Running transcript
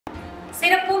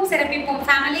Sirapum Serapipum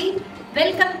family,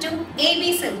 welcome to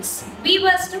AB Silks,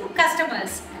 Weavers to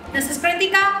Customers. This is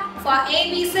Pratika for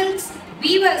AB Silks,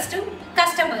 Weavers to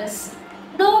Customers.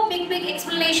 No big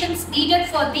explanations needed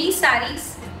for these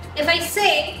sarees. If I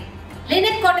say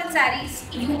linen cotton sarees,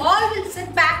 you all will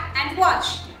sit back and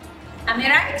watch. Am I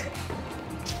right?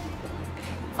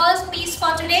 First piece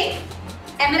for today,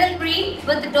 emerald green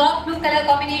with dark blue color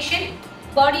combination.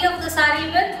 Body of the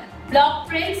saree with block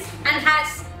prints and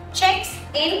has checks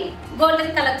in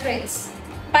golden color threads.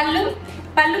 Pallu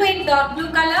in dark blue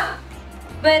color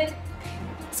with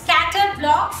scattered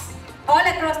blocks all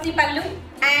across the pallu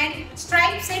and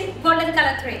stripes in golden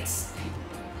color threads.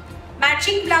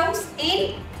 Matching blouse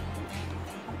in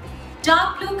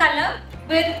dark blue color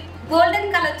with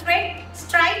golden color thread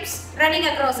stripes running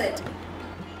across it.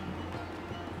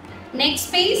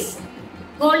 Next piece,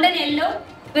 golden yellow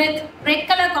with red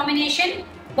color combination,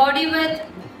 body with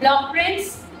block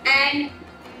prints and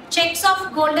checks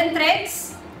of golden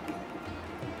threads.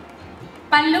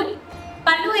 Pallu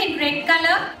in red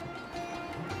color.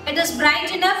 It is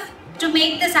bright enough to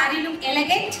make the saree look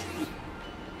elegant.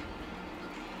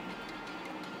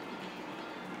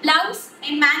 Blouse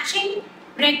in matching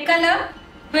red color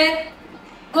with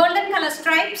golden color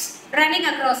stripes running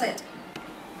across it.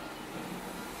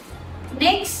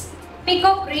 Next,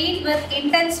 peacock green with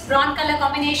intense brown color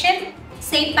combination.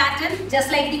 Same pattern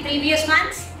just like the previous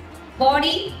ones.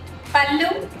 Body,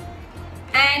 pallu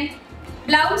and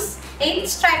blouse in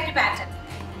striped pattern.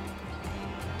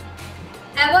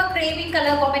 Ever craving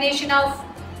color combination of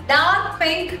dark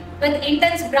pink with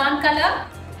intense brown color.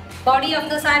 Body of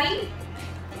the saree.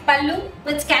 Pallu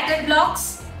with scattered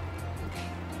blocks.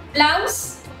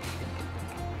 Blouse,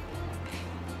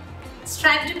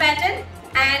 striped pattern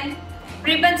and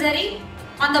ribbon zari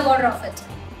on the border of it.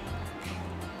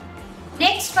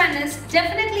 Next one is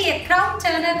definitely a crown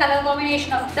turner color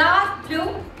combination of dark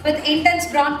blue with intense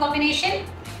brown combination.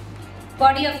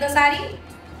 Body of the saree,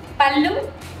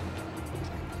 pallu,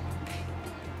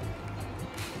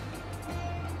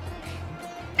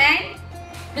 and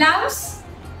blouse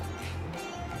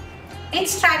in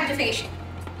striped fashion.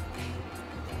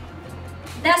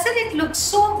 Doesn't it look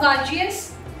so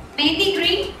gorgeous? Mehndi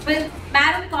green with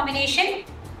maroon combination,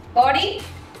 body,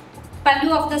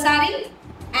 pallu of the saree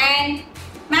and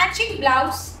matching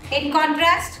blouse in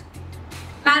contrast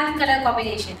maroon color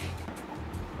combination.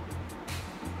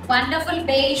 Wonderful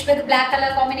beige with black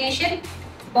color combination,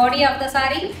 body of the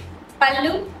saree,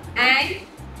 pallu and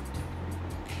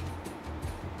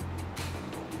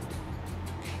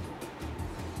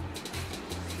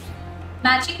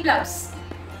matching blouse.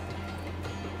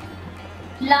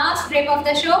 Last drape of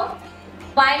the show,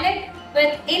 violet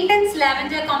with intense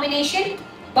lavender combination,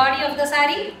 body of the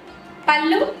saree,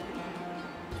 pallu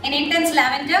in intense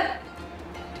lavender,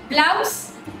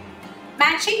 blouse,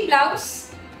 matching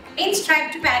blouse in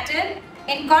striped pattern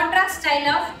in contrast style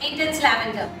of intense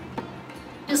lavender.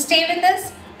 To stay with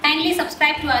us, kindly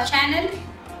subscribe to our channel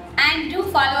and do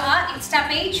follow our Insta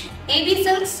page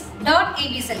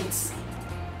absilks.absilks.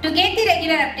 To get the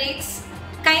regular updates,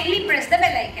 kindly press the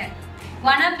bell icon.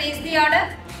 Wanna place the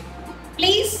order?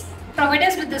 Please provide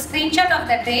us with the screenshot of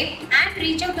the drape and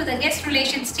reach out to the guest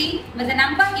relations team with the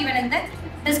number given in the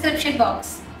description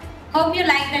box. Hope you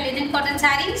like the linen cotton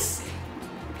sarees.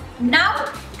 Now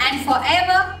and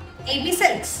forever, AB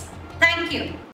Silks. Thank you.